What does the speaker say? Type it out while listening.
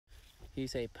You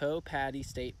say Poe Paddy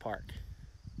State Park.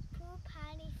 Poe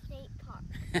Paddy State Park.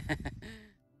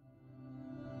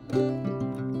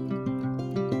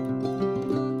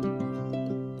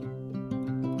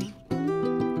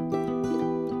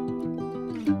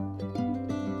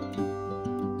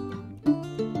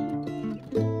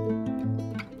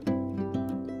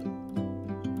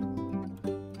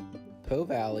 Poe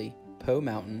Valley, Poe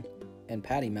Mountain, and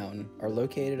Paddy Mountain are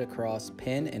located across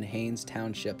Penn and Haines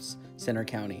Townships, Centre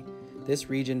County.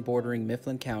 This region bordering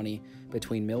Mifflin County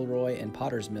between Milroy and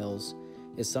Potter's Mills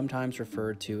is sometimes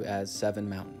referred to as Seven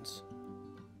Mountains.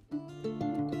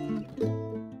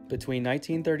 Between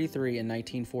 1933 and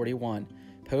 1941,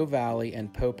 Poe Valley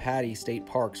and Poe Paddy State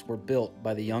Parks were built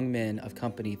by the young men of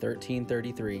Company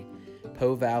 1333,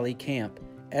 Poe Valley Camp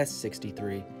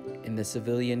S63 in the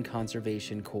Civilian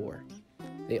Conservation Corps.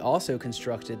 They also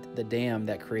constructed the dam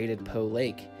that created Poe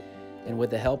Lake, and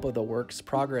with the help of the Works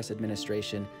Progress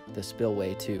Administration, the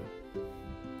spillway too.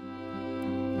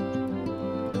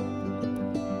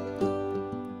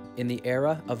 In the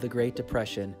era of the Great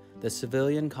Depression, the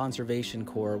Civilian Conservation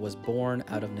Corps was born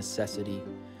out of necessity.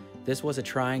 This was a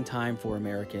trying time for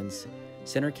Americans.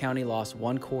 Centre County lost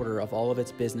 1/4 of all of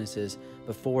its businesses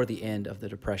before the end of the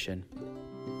Depression.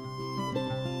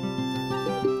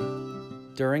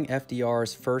 During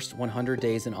FDR's first 100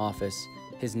 days in office,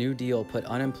 his New Deal put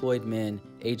unemployed men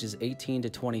ages 18 to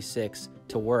 26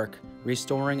 to work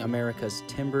restoring America's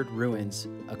timbered ruins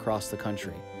across the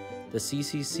country. The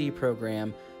CCC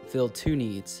program filled two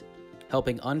needs: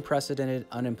 helping unprecedented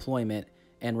unemployment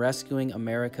and rescuing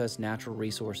America's natural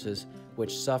resources,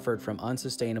 which suffered from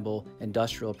unsustainable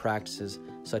industrial practices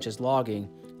such as logging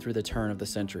through the turn of the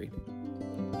century.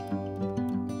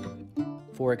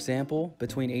 For example,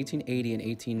 between 1880 and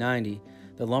 1890,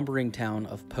 the lumbering town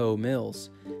of Poe Mills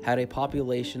had a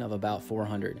population of about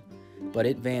 400, but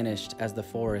it vanished as the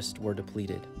forests were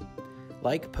depleted.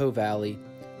 Like Poe Valley,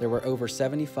 there were over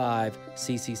 75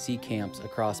 CCC camps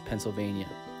across Pennsylvania,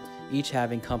 each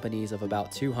having companies of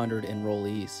about 200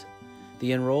 enrollees.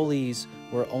 The enrollees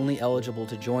were only eligible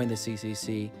to join the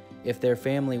CCC if their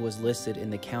family was listed in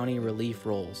the county relief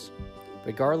rolls.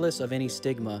 Regardless of any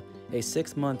stigma, a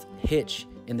 6-month hitch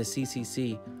in the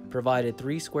CCC provided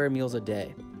 3 square meals a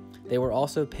day. They were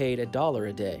also paid $1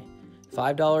 a day,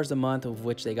 $5 a month of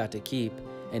which they got to keep,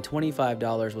 and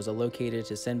 $25 was allocated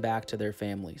to send back to their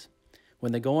families.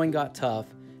 When the going got tough,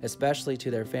 especially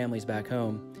to their families back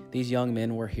home, these young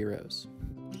men were heroes.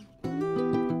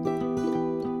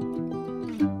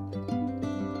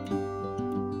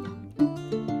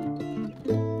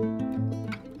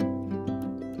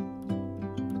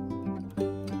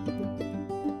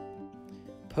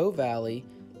 Poe Valley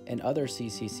and other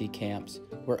CCC camps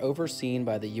were overseen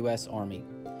by the U.S. Army,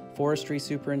 forestry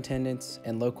superintendents,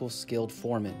 and local skilled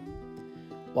foremen.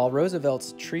 While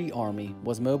Roosevelt's Tree Army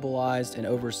was mobilized and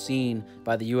overseen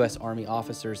by the U.S. Army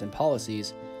officers and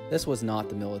policies, this was not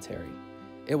the military.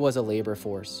 It was a labor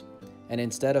force, and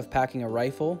instead of packing a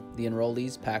rifle, the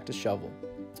enrollees packed a shovel.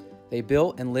 They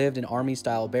built and lived in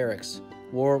Army-style barracks,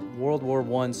 wore World War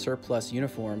I surplus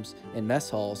uniforms and mess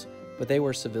halls, but they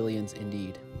were civilians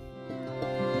indeed.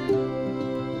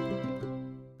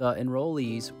 The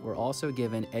enrollees were also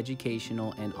given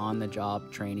educational and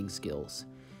on-the-job training skills.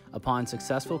 Upon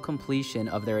successful completion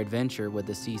of their adventure with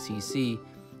the CCC,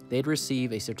 they'd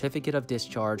receive a certificate of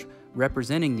discharge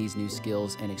representing these new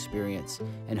skills and experience,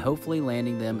 and hopefully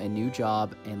landing them a new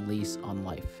job and lease on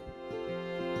life.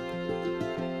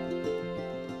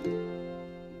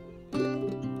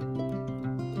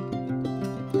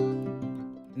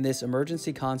 In this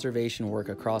emergency conservation work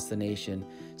across the nation,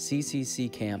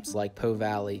 CCC camps like Poe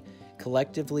Valley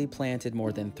collectively planted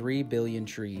more than 3 billion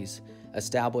trees,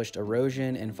 established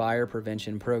erosion and fire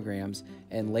prevention programs,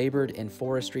 and labored in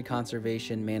forestry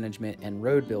conservation management and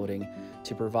road building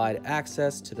to provide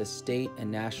access to the state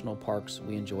and national parks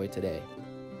we enjoy today.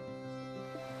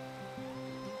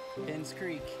 Penns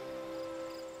Creek.